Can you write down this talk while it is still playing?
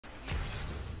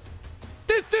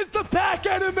This is the pack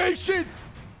animation.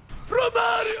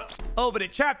 Romario. Open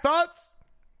it. Chat thoughts?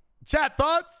 Chat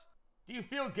thoughts? Do you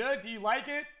feel good? Do you like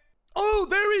it? Oh,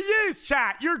 there he is,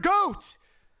 chat. Your GOAT.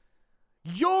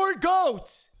 Your GOAT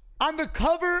on the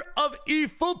cover of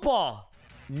eFootball.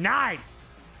 Nice.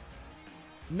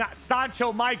 Not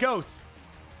Sancho, my GOAT.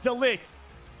 Delict.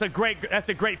 That's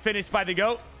a great finish by the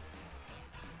GOAT.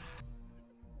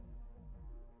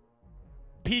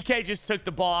 PK just took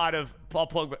the ball out of Paul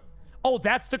Pogba. Oh,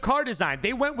 that's the car design.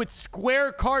 They went with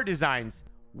square car designs.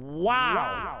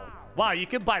 Wow. Wow, you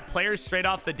can buy players straight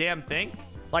off the damn thing.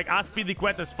 Like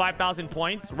Azpilicueta's 5,000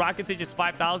 points. Rakitic is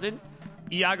 5,000.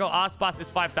 Iago Aspas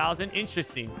is 5,000.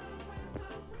 Interesting.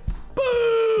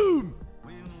 Boom!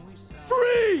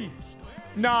 Free!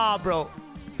 Nah, bro.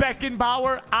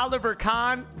 Beckenbauer, Oliver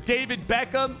Kahn, David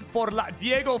Beckham,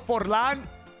 Diego Forlan,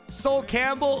 Sol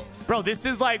Campbell. Bro, this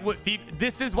is like what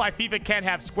this is why FIFA can't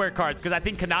have square cards, because I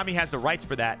think Konami has the rights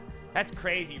for that. That's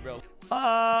crazy, bro.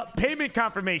 Payment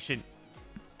confirmation.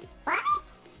 What?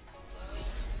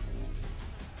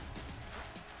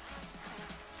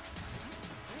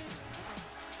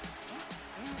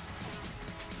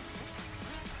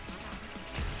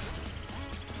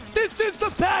 This is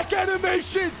the pack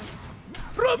animation.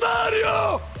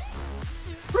 Romario!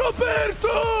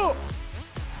 Roberto!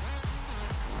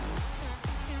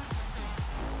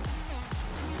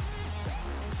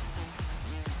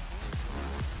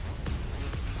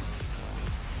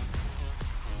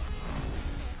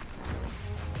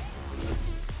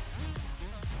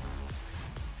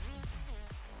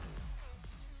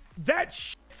 That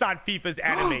shit's on FIFA's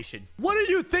animation. What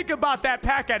do you think about that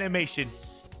pack animation?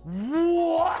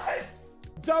 What?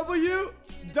 W.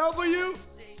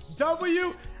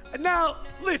 Now,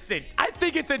 listen, I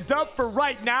think it's a dub for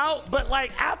right now, but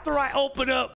like after I open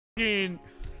up in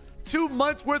 2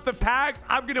 months worth of packs,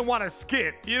 I'm gonna want to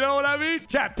skip. You know what I mean?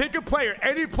 Chat, pick a player,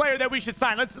 any player that we should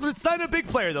sign. Let's sign a big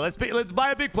player though. Let's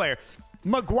buy a big player.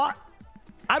 Maguire.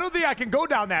 I don't think I can go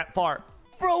down that far,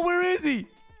 bro. Where is he?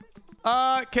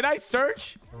 Can I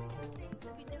search?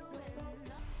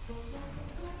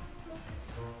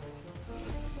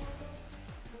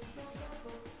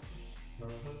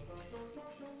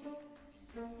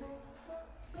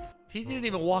 He didn't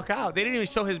even walk out. They didn't even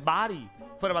show his body.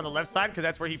 Put him on the left side because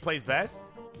that's where he plays best.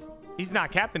 He's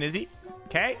not captain, is he?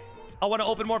 Okay. I want to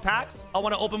open more packs.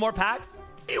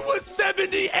 He was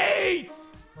 78.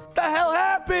 The hell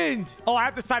happened? Oh, I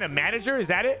have to sign a manager? Is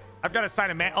that it? I've got to sign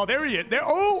a man. Oh, there he is. There.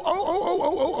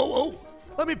 Oh.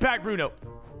 Let me pack Bruno.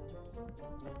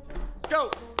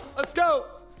 Let's go.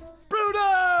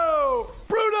 Bruno.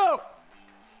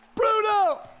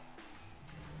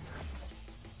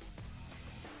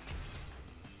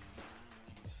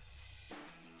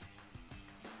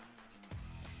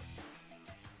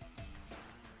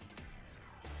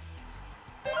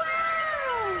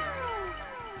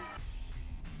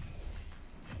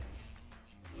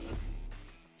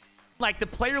 Like the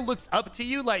player looks up to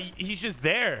you like he's just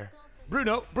there.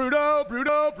 Bruno.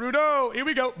 Here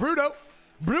we go.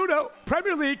 Bruno.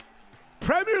 Premier League.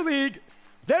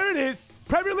 There it is.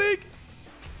 Premier League.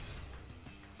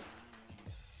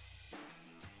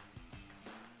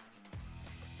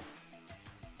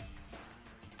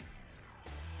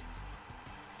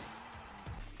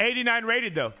 $89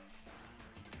 rated though.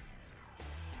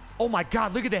 Oh my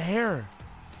God, look at the hair.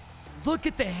 Look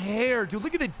at the hair, dude.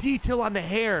 Look at the detail on the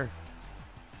hair.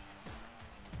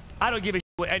 I don't give a shit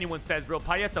what anyone says, bro.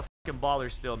 Payet's a fucking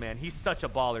baller still, man. He's such a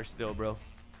baller still, bro.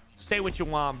 Say what you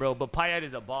want, bro, but Payet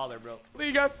is a baller, bro.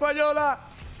 Liga Española.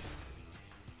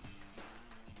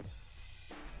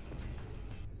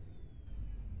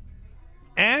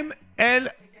 M.L.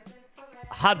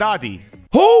 Haddadi.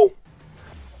 Who?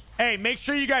 Hey, make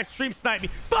sure you guys stream snipe me.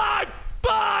 5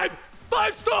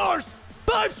 stars.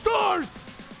 5 stars.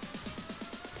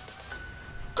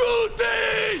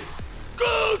 Guti.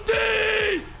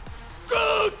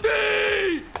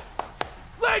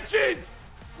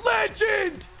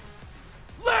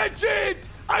 Legend.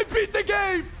 I beat the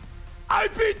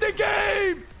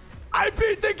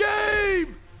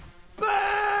game.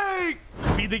 Bang.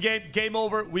 Beat the game. Game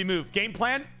over. We move. Game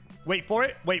plan. Wait for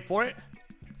it.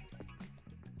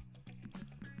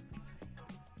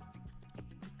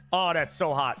 Oh, that's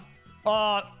so hot.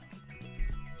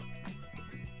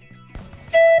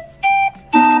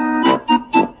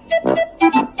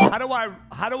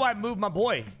 How do I move my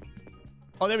boy?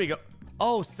 Oh, there we go.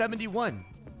 Oh, 71.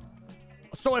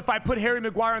 So if I put Harry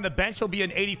Maguire on the bench, he'll be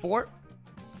an 84.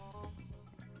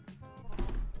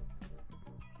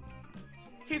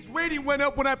 His rating went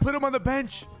up when I put him on the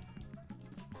bench.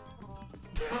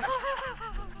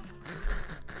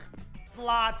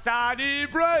 Zlatan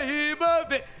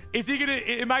Ibrahimovic. Is he gonna?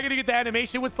 Am I gonna get the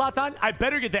animation with Zlatan? I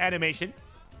better get the animation.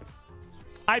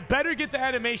 I better get the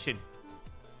animation.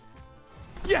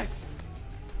 Yes.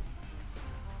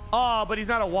 Oh, but he's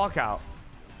not a walkout.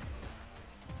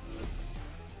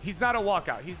 He's not a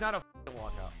walkout. He's not a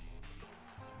walkout.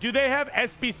 Do they have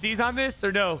SBCs on this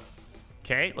or no?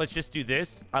 Okay, let's just do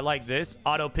this. I like this.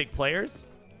 Auto pick players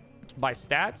by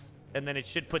stats. And then it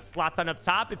should put Zlatan up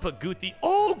top and put Guti.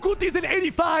 Oh, Guti's an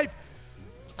 85.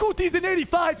 Guti's an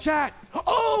 85, chat.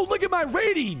 Oh, look at my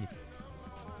rating.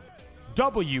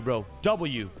 W, bro.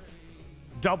 W.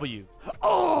 W.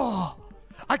 Oh,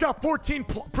 I got 14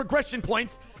 progression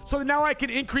points. So now I can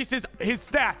increase his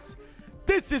stats.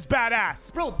 This is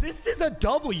badass. Bro, this is a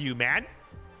W, man.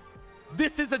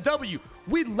 This is a W.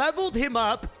 We leveled him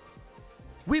up.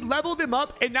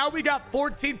 And now we got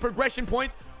 14 progression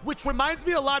points, which reminds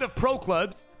me a lot of pro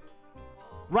clubs,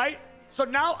 right? So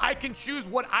now I can choose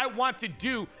what I want to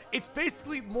do. It's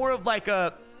basically more of like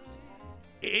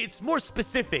it's more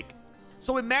specific.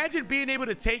 So imagine being able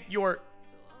to take your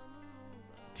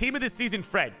team of the season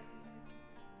Fred.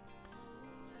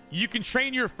 You can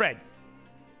train your Fred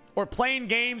or playing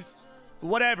games,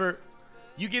 whatever.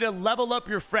 You get to level up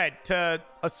your Fred to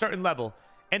a certain level.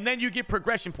 And then you get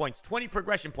progression points, 20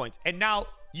 progression points. And now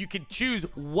you can choose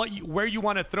where you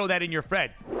want to throw that in your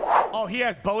Fred. Oh, he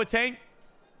has Boateng.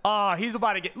 Oh, he's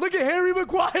about to get... Look at Harry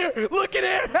Maguire. Look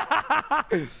at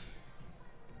him.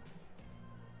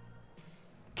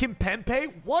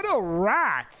 Kimpembe. What a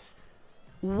rat.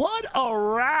 What a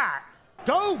rat.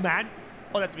 Go, man.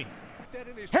 Oh, that's me.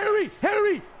 Harry.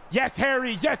 Harry. Yes,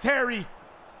 Harry. Yes, Harry.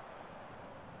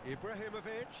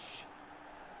 Ibrahimovic.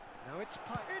 Now it's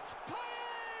play. It's play.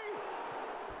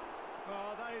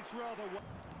 Oh, that is rather...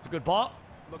 It's a good ball.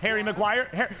 Harry Maguire.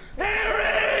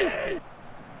 Harry!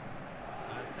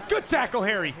 Good tackle,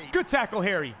 Harry. Good tackle,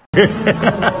 Harry. Oh,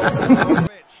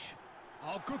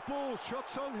 good ball.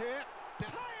 Shots on here.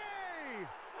 Play!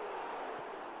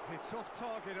 It's off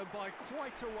target and by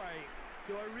quite a way.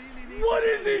 Do I really need... What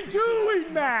is he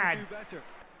doing, man?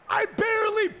 I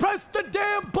barely pressed the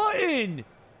damn button.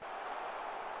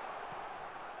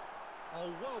 Oh,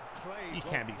 well played. You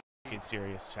can't be f***ing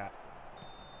serious, chat.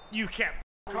 You can't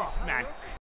f*** man.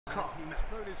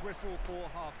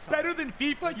 Better than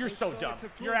FIFA? You're so dumb.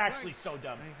 You're actually so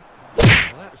dumb.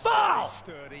 Foul!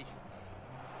 Sturdy.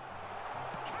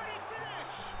 Can he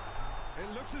finish? It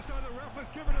looks as though the ref has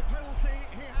given a penalty.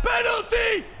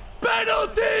 Penalty!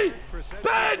 Penalty!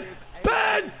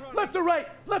 Ben! Left or right?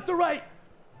 Left or right?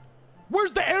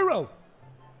 Where's the arrow?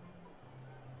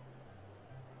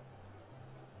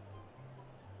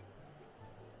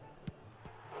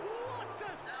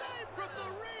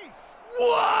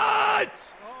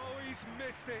 What? Oh, he's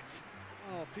missed it.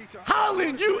 Oh, Peter.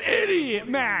 Haaland, you idiot,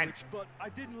 man. But I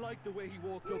didn't like the way he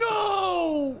walked up.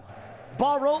 No!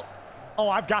 Ball roll. Oh,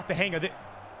 I've got the hang of it.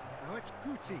 Now it's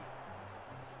Guti.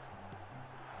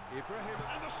 Ibrahim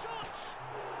and the shot.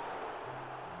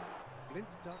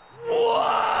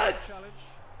 What? Challenge.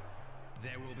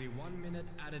 There will be 1 minute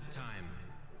at a time.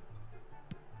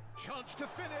 Chance to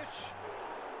finish.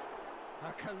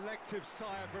 A collective sigh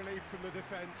of relief from the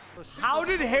defense. How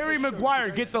did Harry Maguire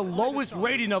get the lowest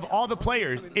rating of all the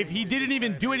players if he didn't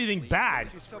even do anything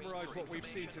bad?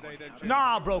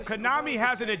 Nah, bro. Konami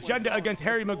has an agenda against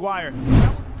Harry Maguire.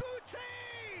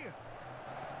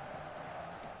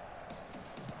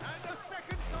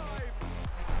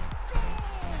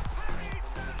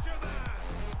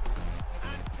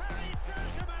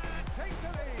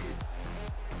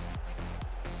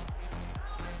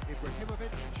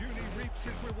 Ibrahimovic duly reaps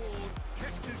his reward,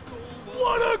 kept his goal.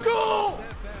 What a goal!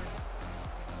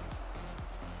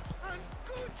 And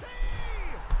Guti!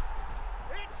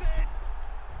 It's in!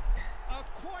 A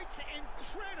quite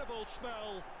incredible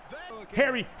spell.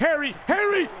 Harry!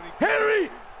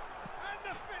 And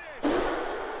the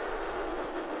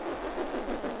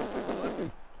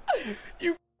finish!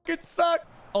 You fucking suck!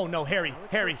 Oh no, Harry,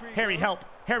 help!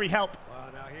 Harry, help! Well,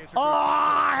 now here's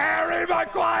Oh, Harry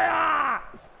Maguire!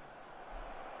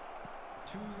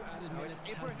 2 added minutes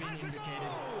has been indicated.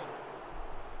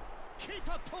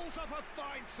 Keeper pulls up a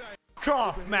fine save.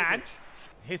 Cough, man.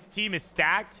 His team is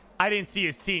stacked. I didn't see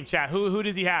his team, chat. Who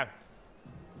does he have?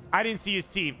 I didn't see his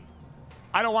team.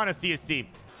 I don't want to see his team.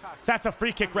 That's a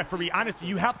free kick, referee. Honestly,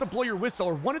 you have to blow your whistle,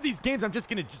 or one of these games I'm just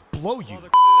gonna blow you.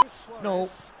 No.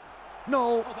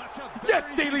 No.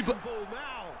 Yes, Daily.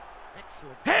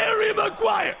 Harry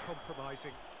Maguire.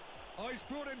 Compromising. Oh, he's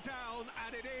brought him down,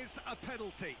 and it is a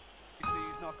penalty.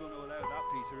 He's not going to allow that,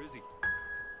 Peter, is he?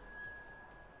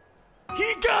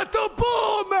 He got the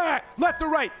ball, man. Left or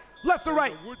right? Left to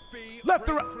right. Left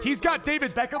to right. He's got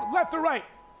David Beckham. Left to right.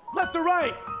 Left to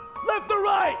right. Left to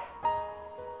right.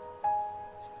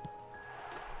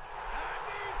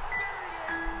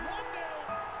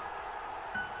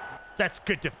 That's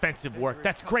good defensive work.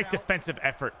 That's great defensive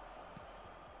effort.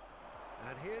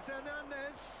 And here's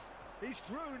Hernandez. He's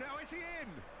through. Now is he in?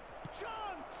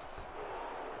 Chance.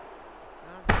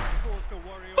 And that caused a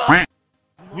worry.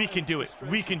 We can do it.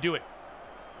 We can do it.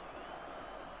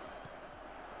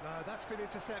 No, that's been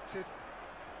intercepted.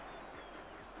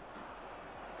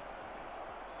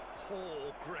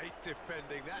 Oh, great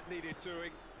defending. That needed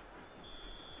doing.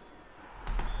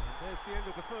 And there's the end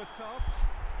of the first half.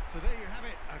 So there you have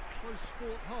it. A close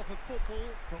sport half of football,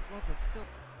 but one that still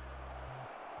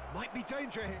might be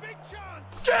danger here. Big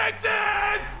chance. Get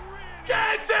in!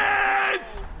 Get in!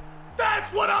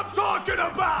 That's what I'm talking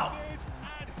about!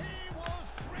 And he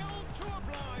was thrilled to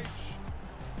oblige.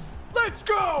 Let's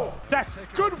go! That's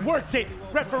good work, Dave.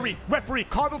 Referee,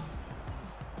 call them.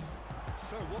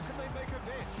 So what can they make of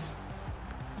this?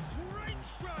 Great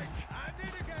strike, and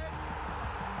in again.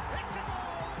 It's a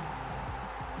goal,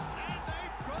 and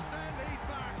they've got their lead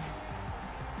back.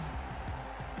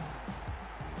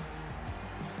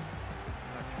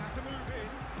 Had to move in.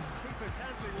 Keeper's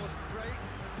handling wasn't great.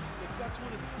 Look, that's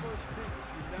one of the first things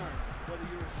you learn. Whether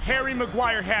you're a Harry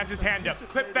Maguire has his hand up.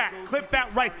 Clip that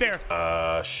right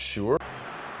there. Sure.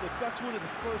 Look, that's one of the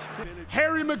first things.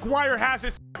 Harry Maguire has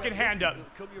his fucking hand up. It'll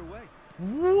come your way.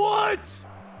 What?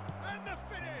 And the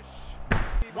finish.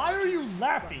 Why are you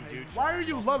laughing, dude? Why are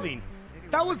you lulling?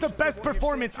 That was the best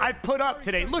performance I've put up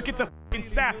today. Look at the fucking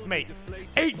stats, mate.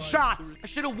 8 shots. I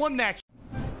should have won that.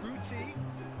 Booty.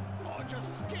 Oh,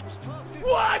 just skips past his.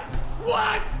 What?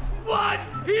 What? What?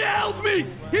 He held me.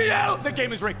 He held. The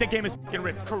game is rigged. The game is fucking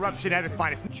rigged. Corruption at its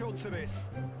finest. Shot to this.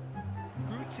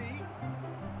 Booty.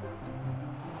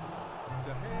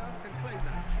 De Gea can claim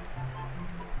that.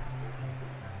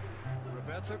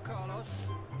 Roberto Carlos.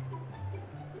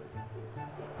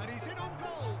 And he's in on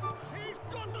goal. He's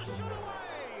got the shot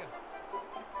away.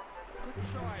 Good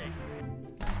try.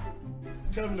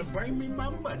 Tell them to bring me my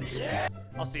money.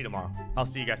 I'll see you tomorrow. I'll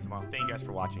see you guys tomorrow. Thank you guys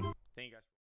for watching.